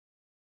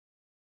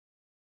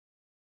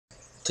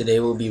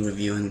Today we'll be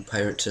reviewing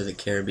Pirates of the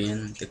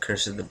Caribbean: The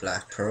Curse of the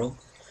Black Pearl.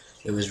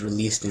 It was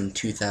released in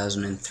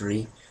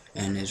 2003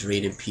 and is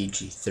rated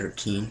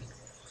PG-13.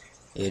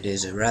 It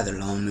is a rather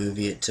long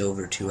movie, it's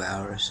over 2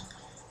 hours.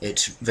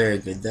 It's very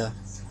good though.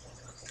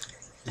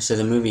 So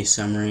the movie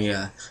summary,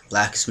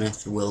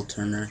 blacksmith Will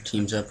Turner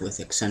teams up with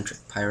eccentric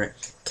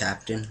pirate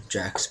captain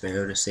Jack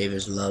Sparrow to save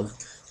his love,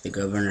 the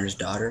governor's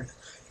daughter,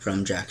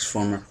 from Jack's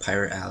former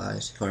pirate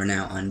allies who are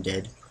now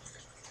undead.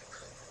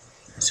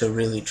 So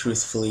really,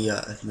 truthfully,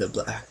 the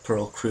Black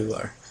Pearl crew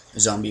are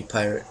zombie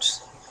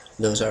pirates.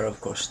 Those are, of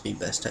course, the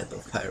best type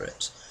of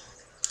pirates.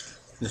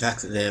 The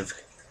fact that they have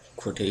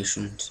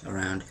quotations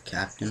around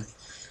captain,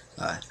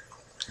 I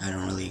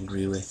don't really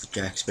agree with.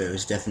 Jack Sparrow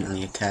is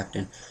definitely a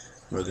captain.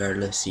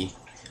 Regardless, he,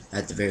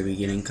 at the very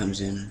beginning,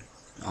 comes in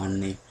on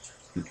the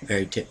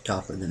very tip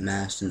top of the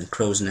mast in the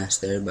crow's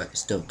nest there, but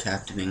still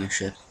captaining a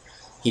ship.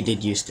 He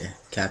did used to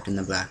captain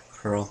the Black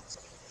Pearl.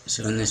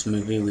 So in this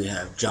movie we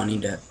have Johnny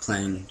Depp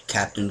playing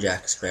Captain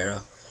Jack Sparrow.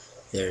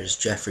 There's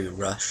Jeffrey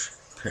Rush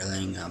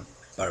playing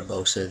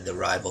Barbossa, the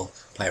rival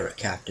pirate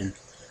captain.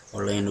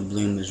 Orlando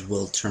Bloom is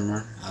Will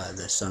Turner,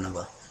 the son of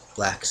a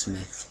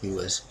blacksmith who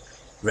was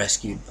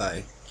rescued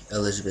by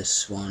Elizabeth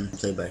Swann,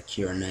 played by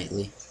Keira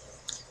Knightley.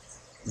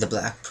 The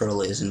Black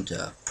Pearl isn't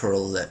a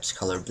pearl that's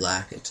colored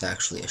black, it's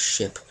actually a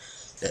ship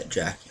that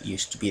Jack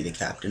used to be the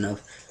captain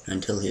of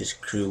until his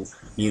crew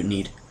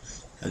mutinied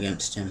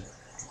against him.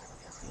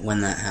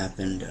 When that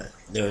happened,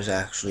 there was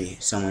actually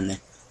someone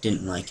that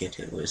didn't like it.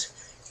 It was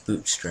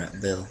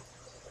Bootstrap Bill.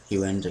 He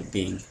wound up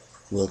being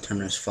Will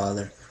Turner's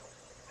father.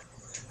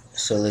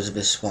 So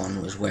Elizabeth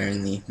Swann was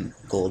wearing the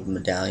gold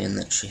medallion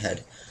that she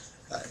had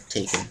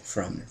taken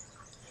from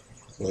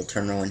Will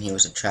Turner when he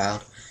was a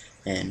child,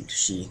 and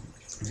she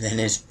then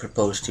is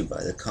proposed to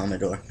by the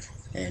Commodore,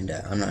 and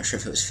I'm not sure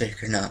if it was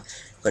fake or not,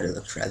 but it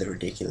looked rather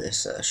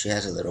ridiculous. She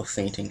has a little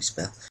fainting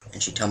spell,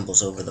 and she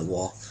tumbles over the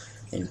wall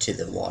into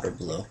the water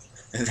below,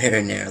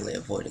 very narrowly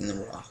avoiding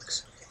the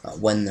rocks.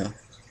 When the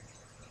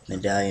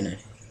medallion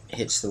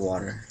hits the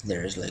water,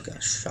 there is like a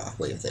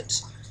shockwave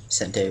that's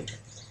sent out.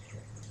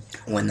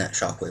 When that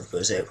shockwave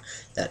goes out,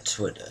 that's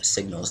what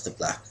signals the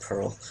Black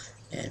Pearl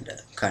and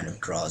kind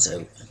of draws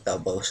out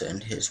Barbossa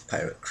and his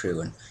pirate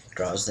crew and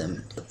draws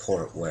them to the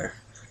port where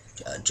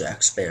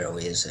Jack Sparrow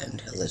is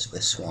and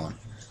Elizabeth Swann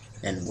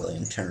and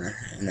William Turner,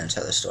 and that's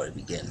how the story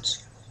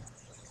begins.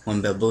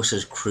 When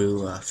Barbossa's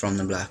crew from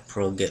the Black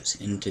Pearl gets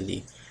into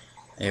the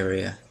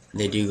area,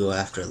 they do go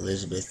after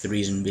Elizabeth. The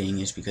reason being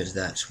is because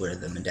that's where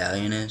the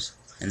medallion is,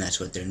 and that's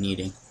what they're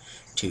needing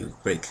to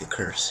break the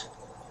curse.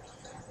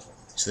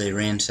 So they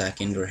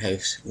ransack into her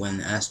house. When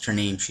asked her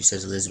name, she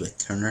says Elizabeth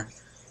Turner,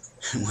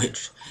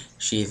 which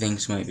she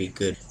thinks might be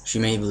good. She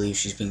may believe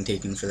she's being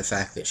taken for the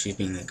fact that she's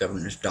being the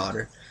governor's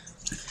daughter.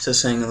 So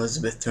saying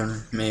Elizabeth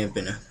Turner may have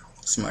been a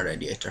smart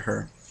idea to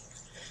her.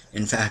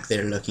 In fact,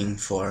 they're looking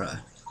for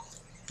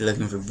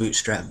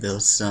Bootstrap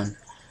Bill's son,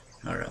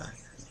 or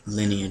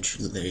lineage.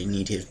 They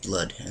need his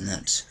blood, and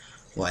that's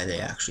why they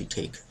actually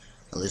take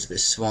Elizabeth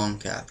Swann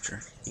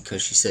capture,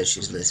 because she says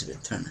she's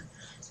Elizabeth Turner.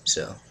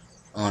 So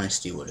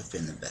honesty would have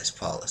been the best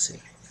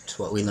policy. It's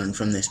what we learned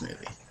from this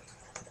movie.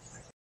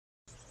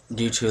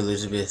 Due to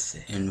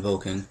Elizabeth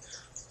invoking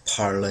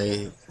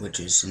parley, which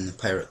is in the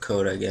pirate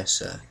code, I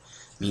guess,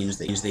 means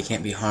they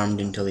can't be harmed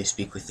until they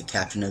speak with the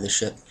captain of the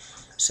ship.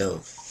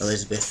 So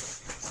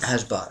Elizabeth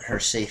has bought her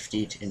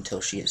safety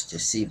until she is to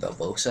see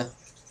Barbossa.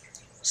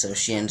 So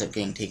she ends up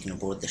getting taken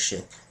aboard the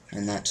ship,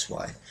 and that's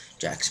why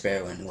Jack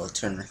Sparrow and Will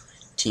Turner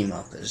team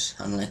up, as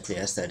unlikely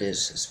as that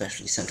is,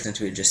 especially since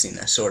we had just seen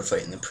that sword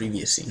fight in the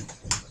previous scene.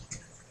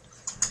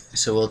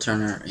 So Will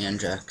Turner and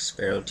Jack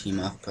Sparrow team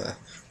up,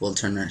 Will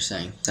Turner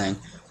saying,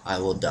 "I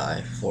will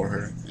die for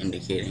her,"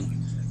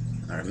 indicating,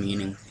 or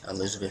meaning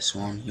Elizabeth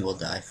Swann, he will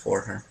die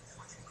for her.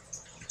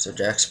 So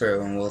Jack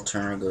Sparrow and Will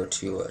Turner go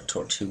to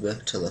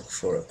Tortuga to look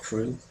for a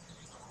crew,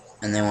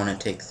 and they want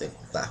to take the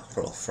Black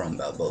Pearl from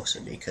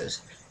Barbossa because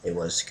it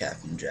was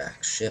Captain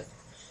Jack's ship,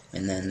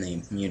 and then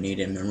they mutinied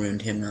and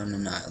marooned him on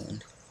an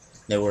island.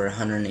 There were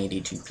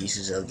 182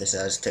 pieces of this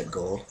Aztec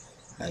gold.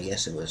 I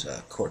guess it was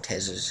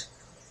Cortez's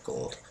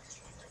gold.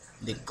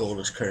 The gold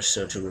was cursed,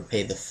 so to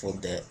repay the full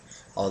debt,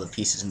 all the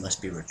pieces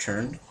must be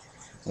returned.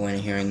 When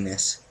hearing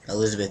this,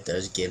 Elizabeth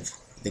does give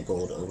the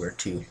gold over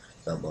to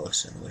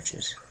Barbossa, which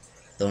is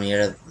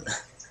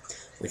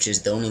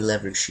the only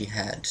leverage she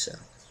had, so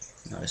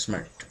not a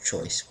smart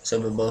choice.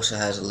 So Barbossa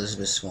has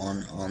Elizabeth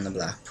Swann on the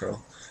Black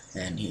Pearl,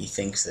 and he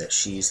thinks that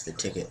she's the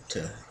ticket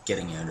to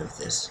getting out of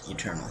this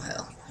eternal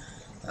hell,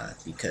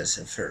 because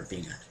of her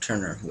being a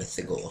Turner with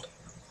the gold.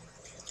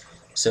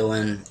 So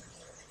when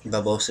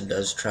Barbossa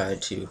does try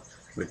to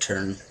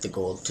return the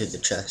gold to the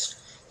chest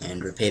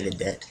and repay the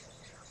debt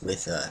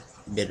with a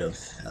bit of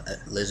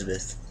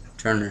Elizabeth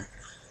Turner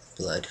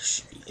blood,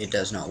 it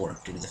does not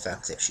work due to the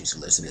fact that she's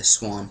Elizabeth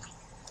Swann,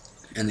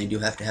 and they do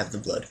have to have the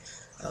blood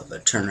of a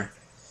Turner.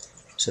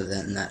 So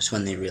then that's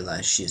when they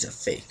realize she's a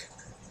fake.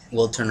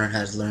 Will Turner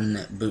has learned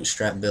that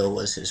Bootstrap Bill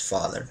was his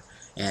father,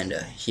 and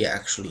he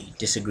actually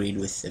disagreed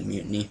with the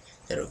mutiny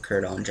that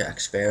occurred on Jack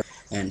Sparrow,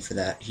 and for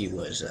that he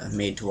was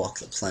made to walk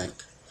the plank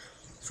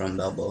from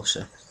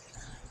Barbossa.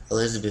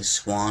 Elizabeth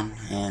Swann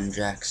and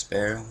Jack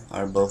Sparrow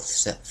are both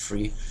set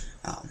free,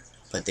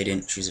 but they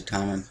didn't choose a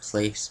time and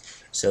place,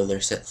 so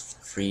they're set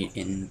free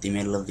in the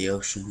middle of the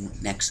ocean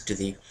next to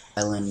the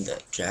island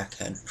that Jack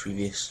had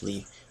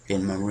previously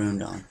been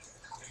marooned on.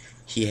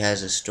 He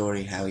has a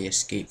story how he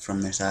escaped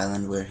from this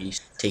island, where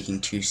he's taking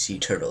 2 sea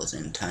turtles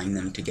and tying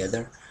them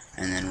together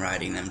and then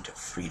riding them to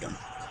freedom.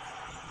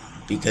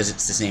 Because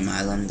it's the same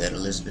island that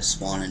Elizabeth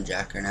Swann and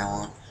Jack are now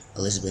on,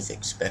 Elizabeth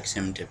expects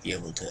him to be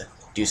able to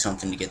do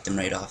something to get them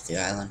right off the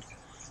island,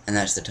 and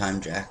that's the time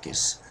Jack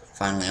is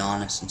finally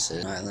honest and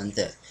says island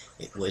that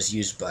it was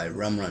used by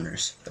rum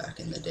runners back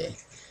in the day.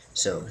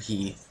 So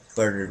he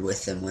bartered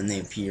with them when they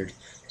appeared.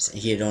 So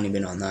he had only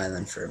been on the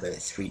island for about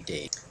 3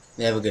 days.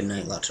 They have a good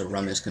night, lots of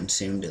rum is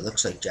consumed. It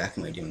looks like Jack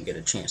might even get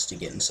a chance to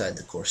get inside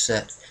the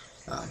corset,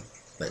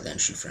 but then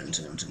she friend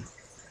zones him.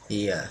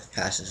 He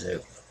passes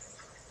out,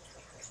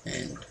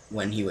 and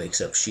when he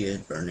wakes up she is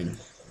burning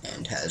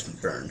and has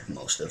burned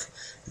most of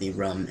the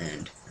rum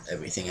and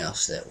everything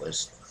else that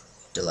was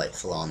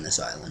delightful on this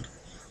island.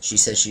 She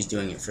says she's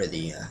doing it for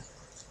the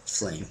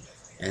flame,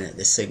 and that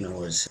the signal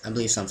was, I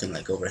believe, something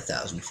like over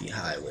 1,000 feet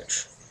high,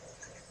 which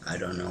I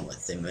don't know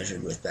what they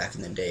measured with back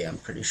in the day. I'm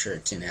pretty sure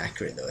it's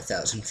inaccurate though,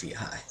 1,000 feet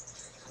high.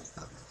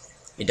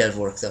 It does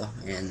work though,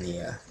 and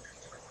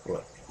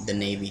the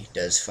Navy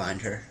does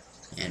find her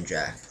and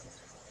Jack.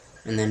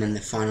 And then in the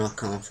final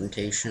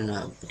confrontation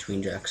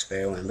between Jack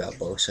Sparrow and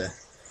Barbossa,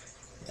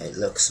 it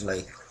looks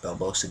like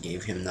Barbossa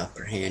gave him the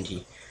upper hand.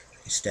 He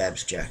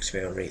stabs Jack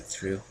Sparrow right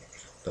through,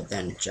 but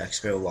then Jack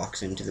Sparrow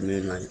walks into the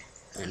moonlight,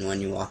 and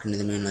when you walk into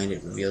the moonlight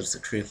it reveals the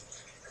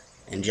truth.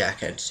 And Jack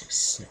had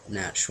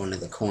snatched one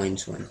of the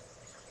coins when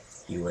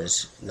he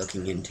was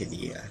looking into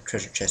the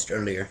treasure chest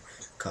earlier,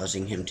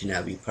 causing him to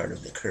now be part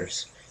of the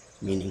curse,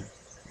 meaning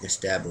the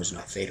stab was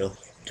not fatal.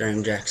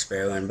 During Jack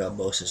Sparrow and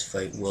Barbossa's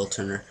fight, Will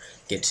Turner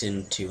gets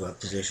into a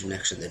position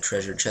next to the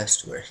treasure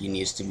chest where he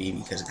needs to be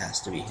because it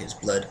has to be his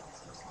blood.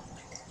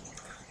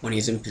 When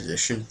he's in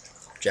position,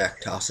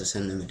 Jack tosses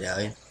him the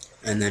medallion,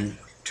 and then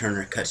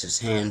Turner cuts his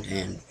hand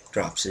and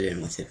drops it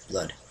in with his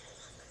blood.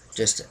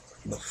 Just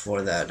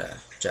before that,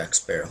 Jack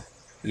Sparrow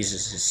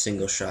uses his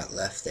single shot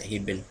left that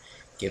he'd been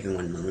given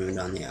when marooned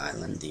on the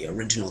island the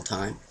original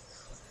time,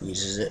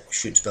 uses it,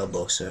 shoots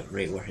Barbossa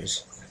right where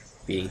his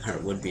beating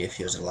heart would be if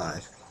he was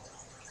alive.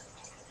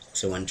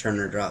 So when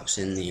Turner drops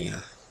in the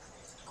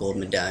gold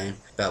medallion,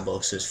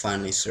 Barbossa has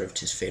finally served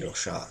his fatal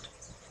shot,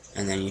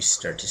 and then you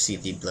start to see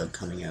the blood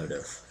coming out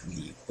of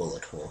the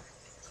bullet hole.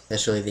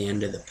 That's really the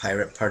end of the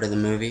pirate part of the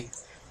movie.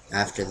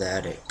 After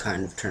that, it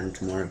kind of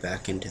turned more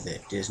back into the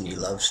Disney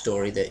love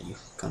story that you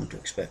come to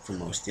expect from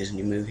most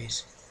Disney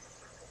movies.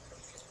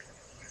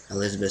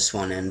 Elizabeth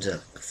Swann ends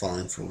up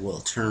falling for Will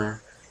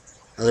Turner.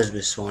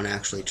 Elizabeth Swann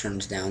actually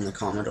turns down the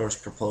Commodore's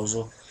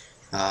proposal,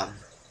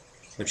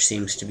 which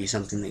seems to be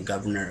something the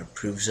governor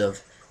approves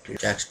of.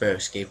 Jack Sparrow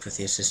escaped with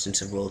the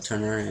assistance of Will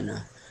Turner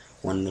in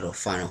one little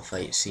final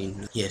fight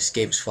scene. He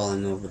escapes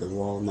falling over the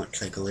wall,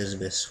 much like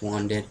Elizabeth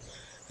Swann did,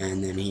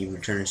 and then he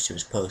returns to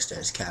his post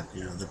as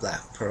captain of the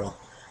Black Pearl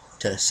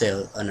to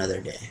sail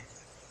another day.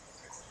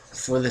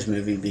 For this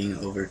movie being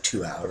over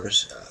 2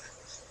 hours,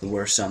 there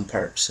were some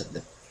parts of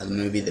the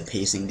movie the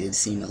pacing did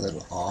seem a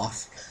little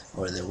off,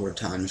 or there were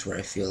times where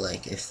I feel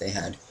like if they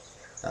had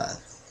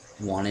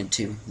wanted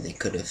to, they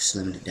could have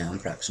slimmed it down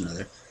perhaps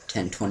another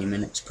 10-20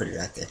 minutes, put it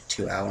at the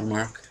 2-hour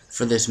mark.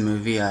 For this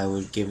movie, I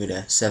would give it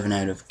a 7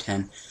 out of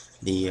 10.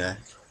 The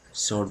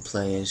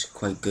swordplay is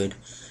quite good,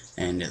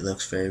 and it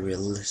looks very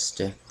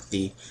realistic.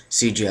 The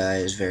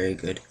CGI is very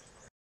good.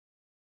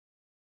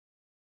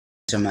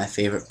 Some of my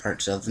favorite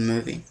parts of the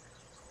movie.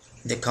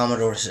 The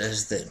Commodore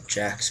says that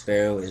Jack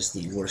Sparrow is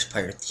the worst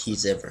pirate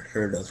he's ever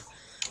heard of.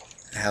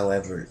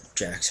 However,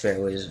 Jack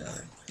Sparrow is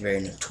a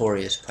very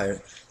notorious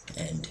pirate,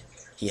 and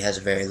he has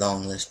a very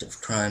long list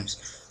of crimes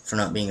for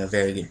not being a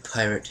very good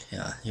pirate.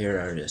 Here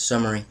are the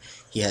summary.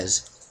 He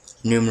has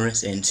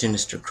numerous and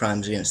sinister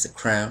crimes against the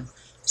crown: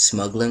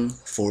 smuggling,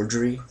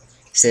 forgery,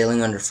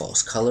 sailing under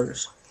false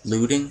colors,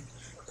 looting,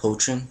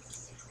 poaching,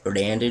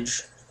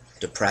 brigandage,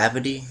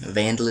 depravity,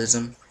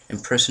 vandalism,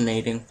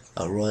 impersonating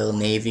a Royal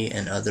Navy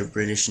and other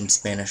British and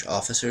Spanish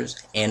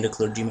officers and a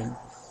clergyman,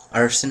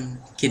 arson,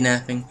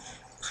 kidnapping,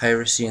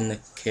 piracy in the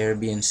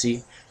Caribbean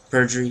Sea,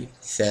 perjury,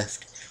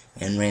 theft,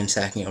 and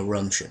ransacking a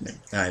rum shipment.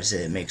 I'd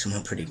say it makes him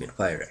a pretty good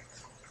pirate.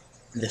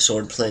 The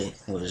swordplay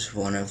was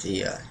one of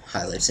the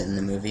highlights in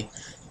the movie.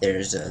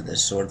 There's the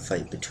sword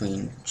fight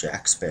between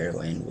Jack Sparrow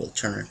and Will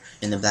Turner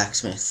in the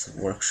blacksmith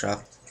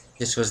workshop.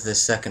 This was the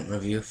second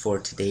review for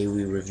Today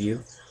We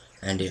Review,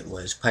 and it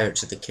was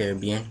Pirates of the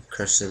Caribbean,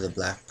 Curse of the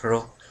Black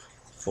Pearl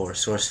for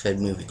SourceFed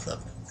Movie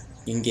Club.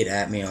 You can get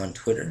at me on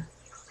Twitter.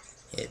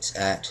 It's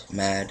at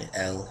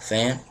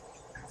MadLFan,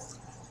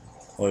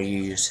 or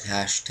you use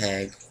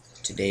hashtag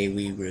Today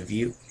We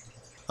Review.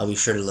 I'll be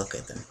sure to look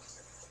at them.